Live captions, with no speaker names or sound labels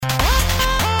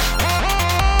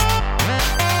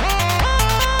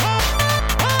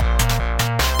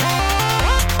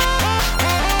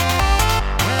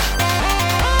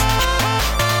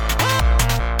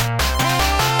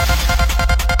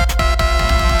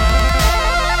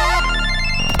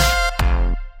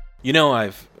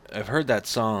I've heard that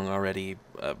song already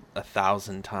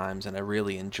 1,000 times, and I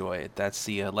really enjoy it. That's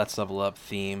the "Let's Level Up"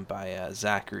 theme by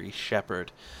Zachary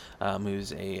Shepard,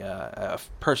 who's a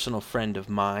personal friend of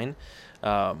mine.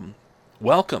 Um,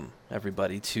 Welcome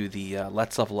everybody to the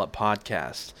Let's Level Up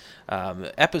podcast,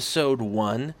 episode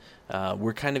one.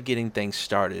 We're kind of getting things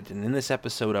started, and in this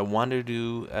episode, I wanted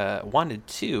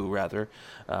to rather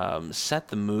set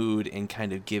the mood and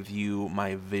kind of give you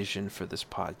my vision for this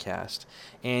podcast,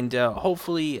 and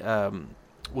hopefully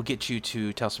we'll get you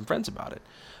to tell some friends about it.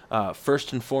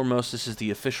 First and foremost, this is the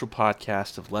official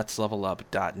podcast of Let's Level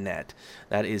Up.net.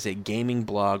 That is a gaming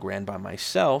blog ran by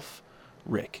myself,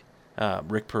 Rick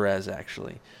Perez,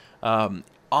 actually. On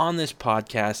this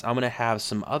podcast, I'm going to have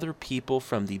some other people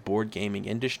from the board gaming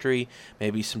industry,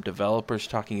 maybe some developers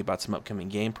talking about some upcoming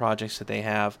game projects that they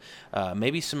have,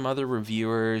 maybe some other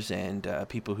reviewers and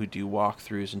people who do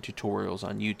walkthroughs and tutorials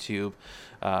on YouTube.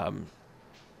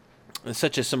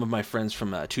 Such as some of my friends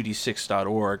from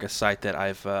 2d6.org, a site that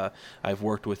I've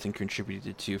worked with and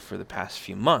contributed to for the past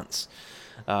few months.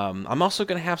 I'm also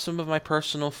going to have some of my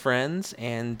personal friends,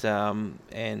 and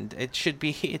it should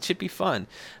be fun.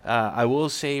 I will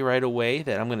say right away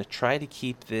that I'm going to try to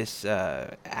keep this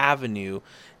avenue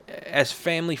as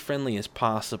family friendly as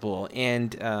possible,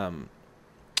 and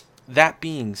that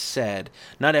being said,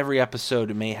 not every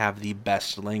episode may have the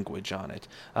best language on it,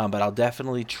 but I'll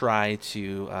definitely try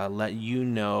to let you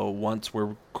know once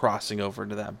we're crossing over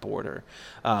to that border.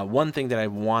 One thing that I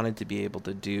wanted to be able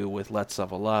to do with Let's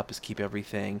Level Up is keep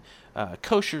everything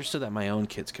kosher so that my own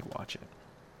kids could watch it,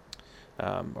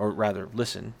 or rather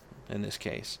listen in this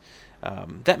case.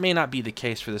 That may not be the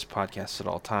case for this podcast at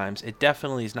all times. It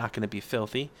definitely is not going to be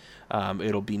filthy.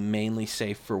 It'll be mainly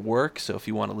safe for work, so if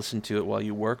you want to listen to it while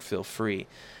you work, feel free.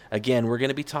 Again, we're going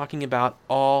to be talking about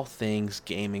all things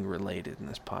gaming related in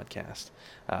this podcast,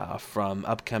 from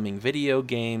upcoming video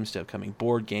games to upcoming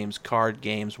board games, card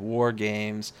games, war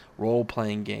games,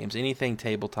 role-playing games, anything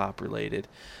tabletop related.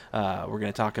 We're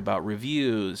going to talk about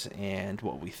reviews and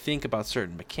what we think about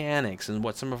certain mechanics and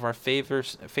what some of our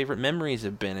favorite memories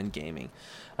have been in gaming.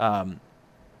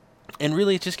 And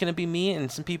really, it's just going to be me and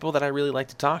some people that I really like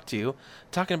to talk to,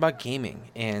 talking about gaming.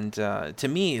 And to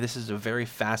me, this is a very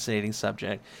fascinating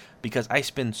subject because I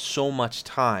spend so much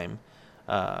time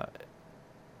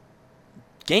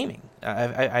gaming.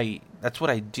 I that's what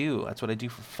I do. That's what I do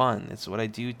for fun. It's what I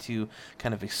do to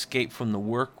kind of escape from the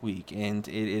work week. And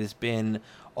it has been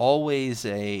always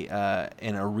an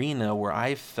arena where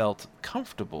I've felt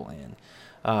comfortable in.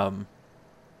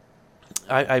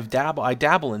 I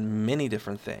dabble in many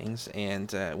different things,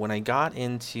 and when I got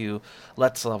into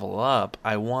Let's Level Up,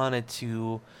 I wanted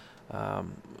to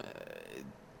um,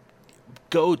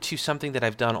 go to something that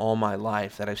I've done all my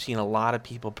life, that I've seen a lot of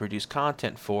people produce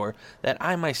content for, that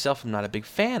I myself am not a big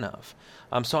fan of.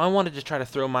 So I wanted to try to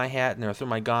throw my hat in there, throw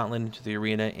my gauntlet into the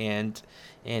arena, and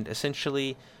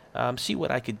essentially see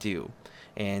what I could do.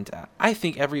 And I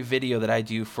think every video that I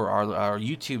do for our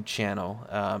YouTube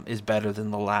channel is better than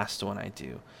the last one I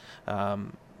do.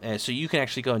 And so you can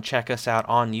actually go and check us out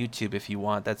on YouTube if you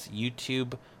want. That's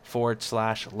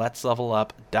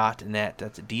YouTube.com/letslevelup.net.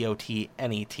 That's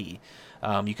DOTNET.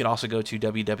 You can also go to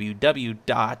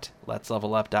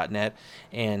www.letslevelup.net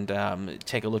and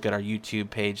take a look at our YouTube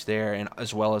page there, and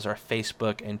as well as our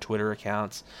Facebook and Twitter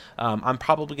accounts. I'm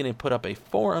probably going to put up a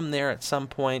forum there at some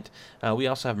point. We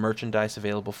also have merchandise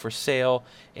available for sale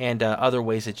and other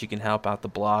ways that you can help out the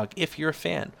blog if you're a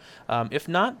fan. If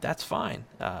not, that's fine.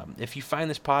 If you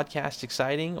find this podcast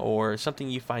exciting or something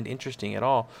you find interesting at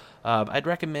all, I'd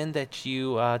recommend that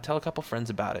you tell a couple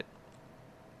friends about it.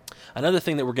 Another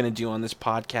thing that we're going to do on this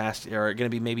podcast are going to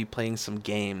be maybe playing some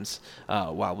games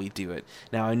while we do it.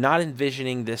 Now, I'm not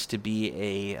envisioning this to be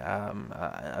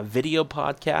a video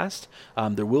podcast.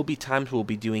 There will be times we'll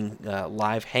be doing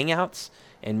live hangouts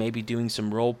and maybe doing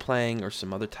some role playing or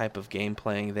some other type of game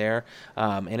playing there.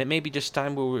 And it may be just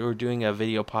time where we're doing a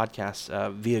video podcast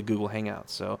via Google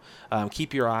Hangouts. So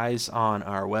keep your eyes on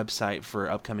our website for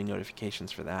upcoming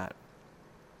notifications for that.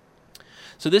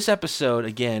 So this episode,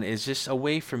 again, is just a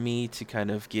way for me to kind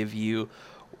of give you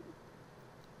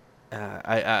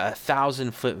a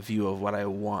 1,000-foot view of what I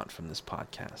want from this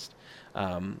podcast.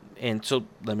 And so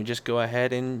let me just go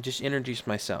ahead and just introduce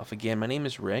myself. Again, my name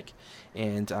is Rick,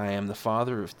 and I am the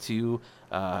father of two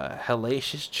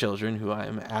hellacious children who I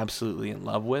am absolutely in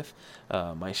love with.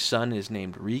 My son is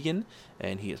named Regan,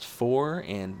 and he is 4,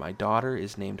 and my daughter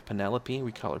is named Penelope.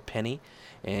 We call her Penny,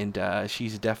 and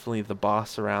she's definitely the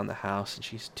boss around the house, and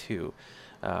she's 2.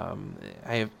 Um,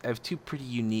 I have two pretty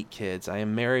unique kids. I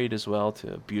am married as well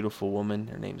to a beautiful woman.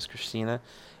 Her name is Christina,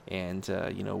 and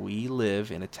we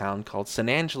live in a town called San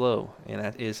Angelo, and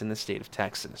that is in the state of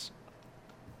Texas.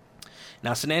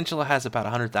 Now, San Angelo has about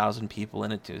 100,000 people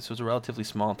in it too, so it's a relatively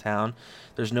small town.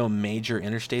 There's no major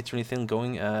interstates or anything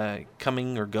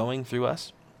coming or going through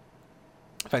us.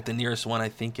 In fact, the nearest one I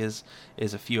think is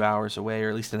a few hours away, or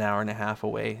at least an hour and a half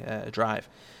away drive.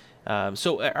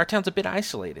 So our town's a bit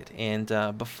isolated, and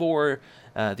before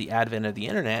the advent of the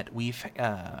internet,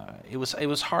 it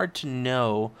was hard to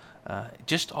know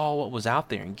just all what was out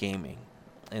there in gaming.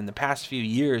 And the past few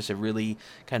years have really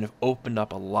kind of opened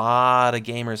up a lot of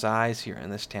gamers' eyes here in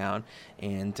this town,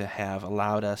 and to have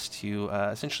allowed us to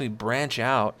essentially branch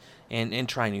out and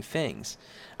try new things.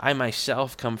 I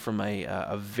myself come from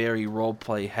a very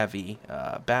role-play heavy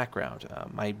background.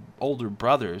 My older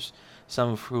brothers,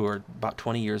 some of who are about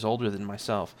 20 years older than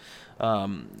myself,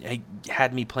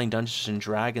 had me playing Dungeons and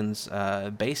Dragons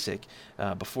Basic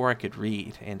before I could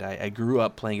read, and I grew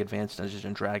up playing Advanced Dungeons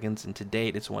and Dragons, and to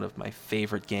date, it's one of my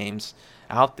favorite games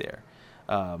out there.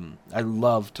 I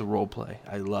love to roleplay.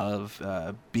 I love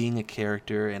being a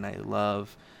character, and I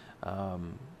love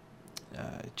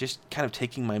just kind of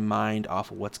taking my mind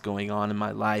off of what's going on in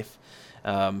my life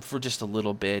for just a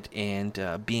little bit, and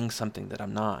being something that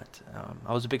I'm not.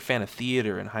 I was a big fan of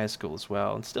theater in high school as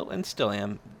well, and still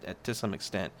am to some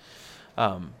extent.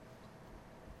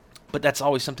 But that's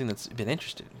always something that's been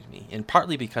interested in me, and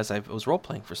partly because I was role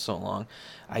playing for so long.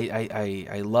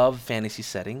 I love fantasy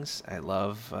settings. I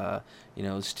love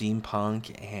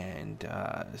steampunk and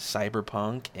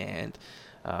cyberpunk, and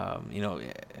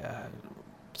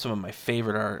some of my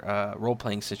favorite role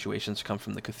playing situations come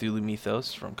from the Cthulhu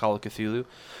mythos from Call of Cthulhu.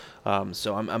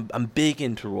 So I'm big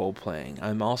into role playing.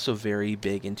 I'm also very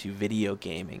big into video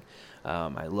gaming.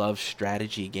 I love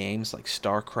strategy games like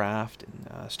StarCraft and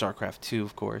StarCraft 2,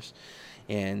 of course.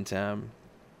 And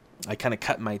I kind of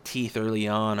cut my teeth early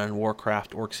on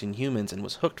Warcraft, Orcs, and Humans, and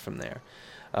was hooked from there.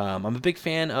 I'm a big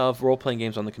fan of role-playing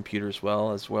games on the computer as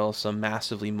well as some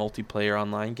massively multiplayer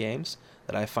online games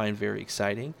that I find very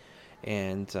exciting.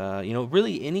 And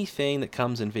really anything that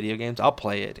comes in video games, I'll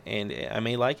play it, and I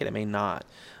may like it, I may not.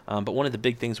 But one of the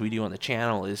big things we do on the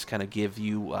channel is kind of give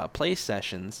you play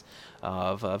sessions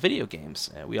of video games.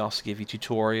 We also give you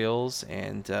tutorials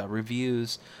and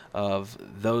reviews of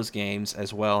those games,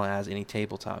 as well as any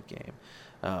tabletop game.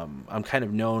 I'm kind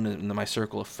of known in my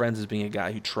circle of friends as being a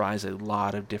guy who tries a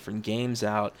lot of different games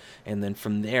out, and then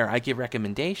from there I give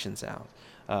recommendations out.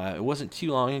 It wasn't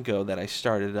too long ago that I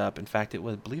started up. In fact, I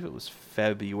believe it was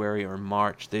February or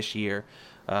March this year,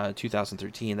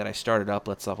 2013, that I started up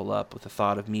Let's Level Up with the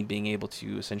thought of me being able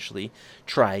to essentially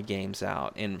try games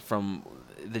out. And from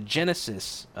the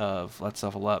genesis of Let's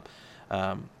Level Up,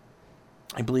 I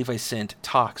believe I sent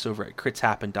talks over at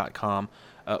critshappen.com,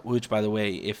 which, by the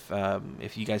way, if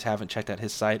you guys haven't checked out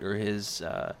his site or his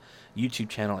YouTube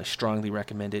channel, I strongly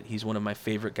recommend it. He's one of my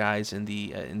favorite guys in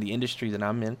the industry that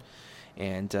I'm in.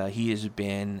 And he has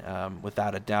been,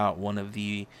 without a doubt, one of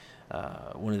the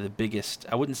biggest,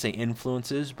 I wouldn't say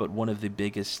influences, but one of the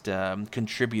biggest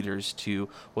contributors to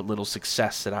what little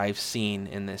success that I've seen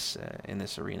in this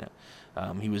arena.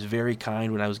 He was very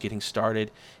kind when I was getting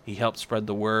started. He helped spread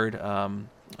the word,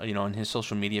 on his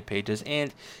social media pages,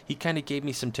 and he kind of gave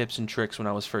me some tips and tricks when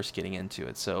I was first getting into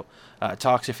it. So,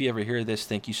 Talks, if you ever hear this,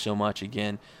 thank you so much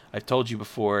again. I've told you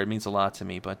before, it means a lot to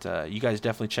me, but you guys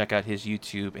definitely check out his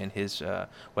YouTube and his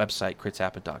website,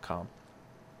 critshappen.com.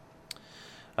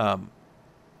 Now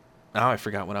I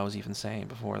forgot what I was even saying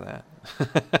before that.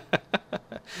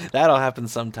 That'll happen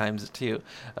sometimes too.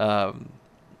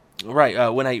 Right,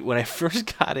 when I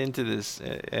first got into this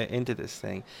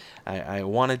thing, I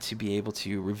wanted to be able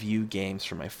to review games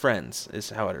for my friends. Is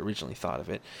how I originally thought of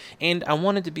it, and I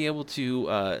wanted to be able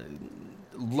to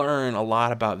learn a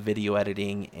lot about video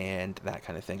editing and that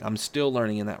kind of thing. I'm still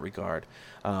learning in that regard,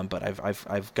 but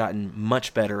I've gotten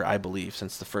much better, I believe,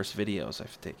 since the first videos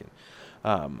I've taken.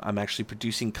 I'm actually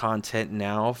producing content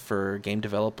now for game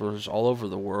developers all over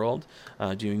the world,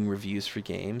 doing reviews for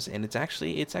games, and it's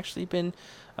actually been,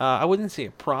 I wouldn't say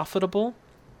a profitable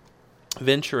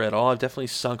venture at all. I've definitely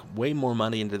sunk way more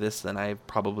money into this than I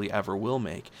probably ever will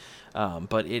make,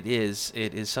 but it is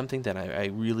something that I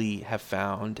really have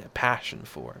found a passion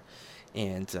for,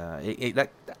 and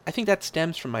I think that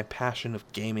stems from my passion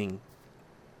of gaming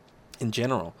in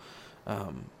general.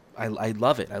 I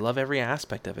love it. I love every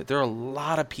aspect of it. There are a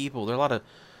lot of people. There are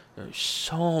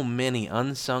so many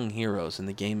unsung heroes in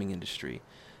the gaming industry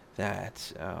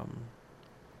that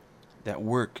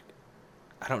work,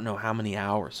 I don't know how many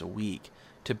hours a week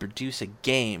to produce a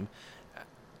game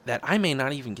that I may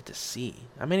not even get to see.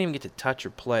 I may not even get to touch or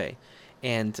play,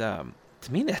 and to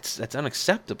me that's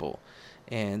unacceptable.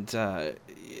 And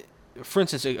for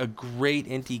instance, a great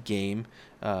indie game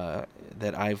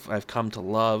that I've come to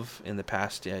love in the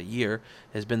past year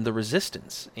has been The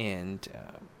Resistance. And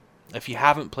if you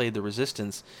haven't played The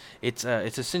Resistance, it's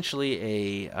essentially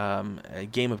a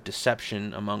game of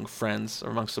deception among friends or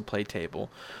amongst the play table,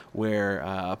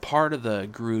 where part of the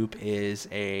group is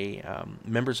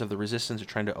members of the Resistance are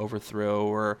trying to overthrow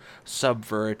or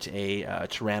subvert a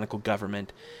tyrannical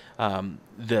government.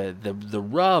 The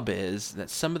rub is that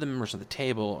some of the members of the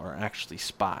table are actually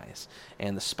spies,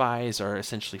 and the spies are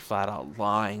essentially flat out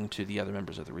lying to the other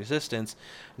members of the Resistance,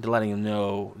 and letting them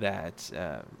know that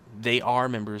they are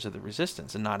members of the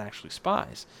Resistance and not actually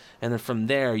spies. And then from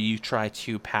there, you try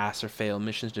to pass or fail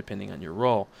missions depending on your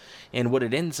role. And what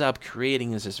it ends up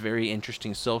creating is this very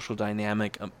interesting social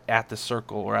dynamic at the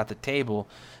circle, or at the table,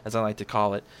 as I like to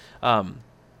call it.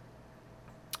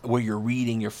 Where you're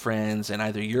reading your friends, and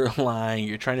either you're lying,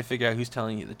 you're trying to figure out who's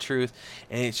telling you the truth,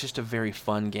 and it's just a very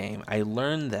fun game. I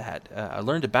learned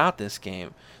about this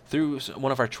game through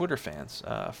one of our Twitter fans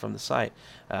from the site.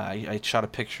 I shot a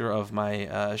picture of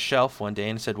my shelf one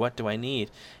day and said, "What do I need?"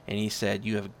 And he said,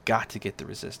 "You have got to get The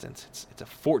Resistance. It's a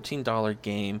 $14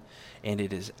 game, and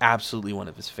it is absolutely one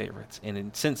of his favorites.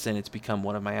 And since then, it's become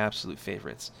one of my absolute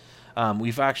favorites."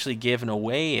 We've actually given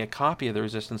away a copy of The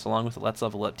Resistance along with the Let's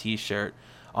Level Up t-shirt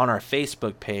on our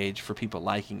Facebook page for people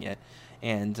liking it,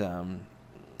 and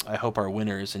I hope our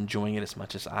winner is enjoying it as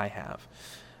much as I have.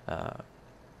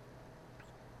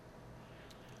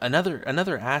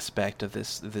 Another aspect of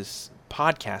this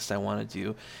podcast I want to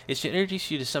do is to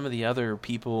introduce you to some of the other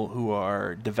people who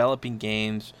are developing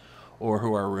games or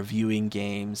who are reviewing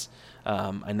games.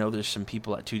 I know there's some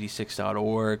people at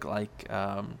 2d6.org like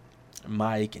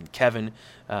Mike and Kevin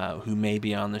who may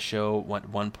be on the show at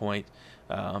one point.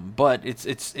 But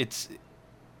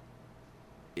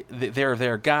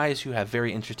there are guys who have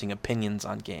very interesting opinions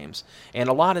on games, and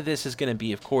a lot of this is going to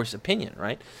be, of course, opinion,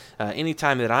 right?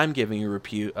 Anytime that I'm giving a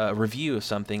review of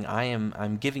something,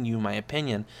 I'm giving you my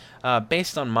opinion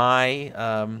based on my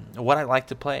what I like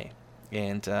to play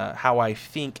and how I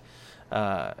think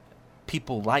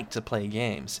people like to play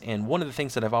games. And one of the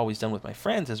things that I've always done with my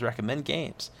friends is recommend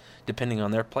games depending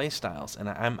on their play styles, and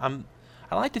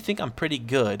I like to think I'm pretty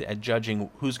good at judging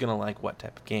who's going to like what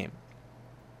type of game.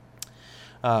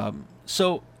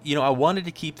 So, I wanted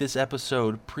to keep this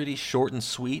episode pretty short and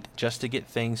sweet just to get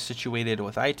things situated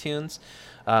with iTunes.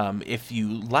 If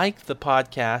you like the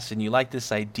podcast and you like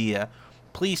this idea,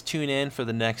 please tune in for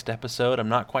the next episode. I'm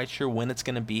not quite sure when it's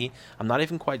going to be. I'm not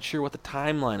even quite sure what the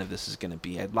timeline of this is going to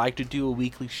be. I'd like to do a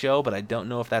weekly show, but I don't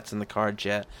know if that's in the cards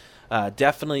yet.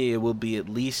 Definitely it will be at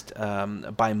least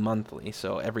bi-monthly,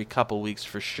 so every couple weeks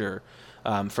for sure.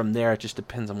 From there, it just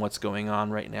depends on what's going on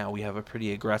right now. We have a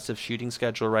pretty aggressive shooting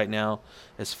schedule right now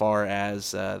as far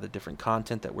as the different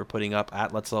content that we're putting up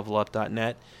at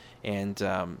letslevelup.net, and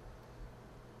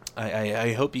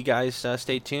I hope you guys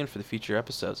stay tuned for the future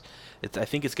episodes. I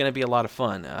think it's going to be a lot of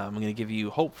fun. I'm going to give you,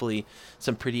 hopefully,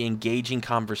 some pretty engaging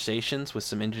conversations with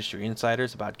some industry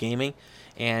insiders about gaming,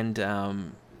 and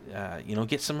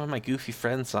get some of my goofy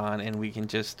friends on, and we can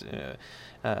just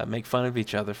make fun of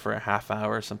each other for a half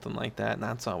hour or something like that, and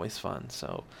that's always fun.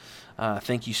 So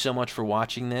thank you so much for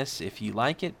watching this. If you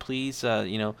like it, please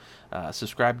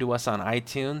subscribe to us on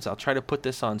iTunes. I'll try to put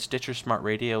this on Stitcher Smart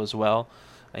Radio as well,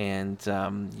 and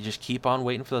you just keep on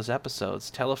waiting for those episodes.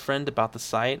 Tell a friend about the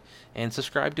site, and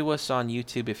subscribe to us on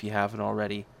YouTube if you haven't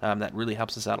already. That really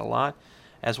helps us out a lot,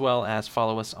 as well as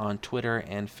follow us on Twitter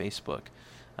and Facebook.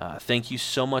 Thank you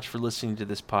so much for listening to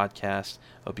this podcast.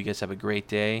 Hope you guys have a great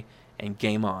day, and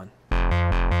game on.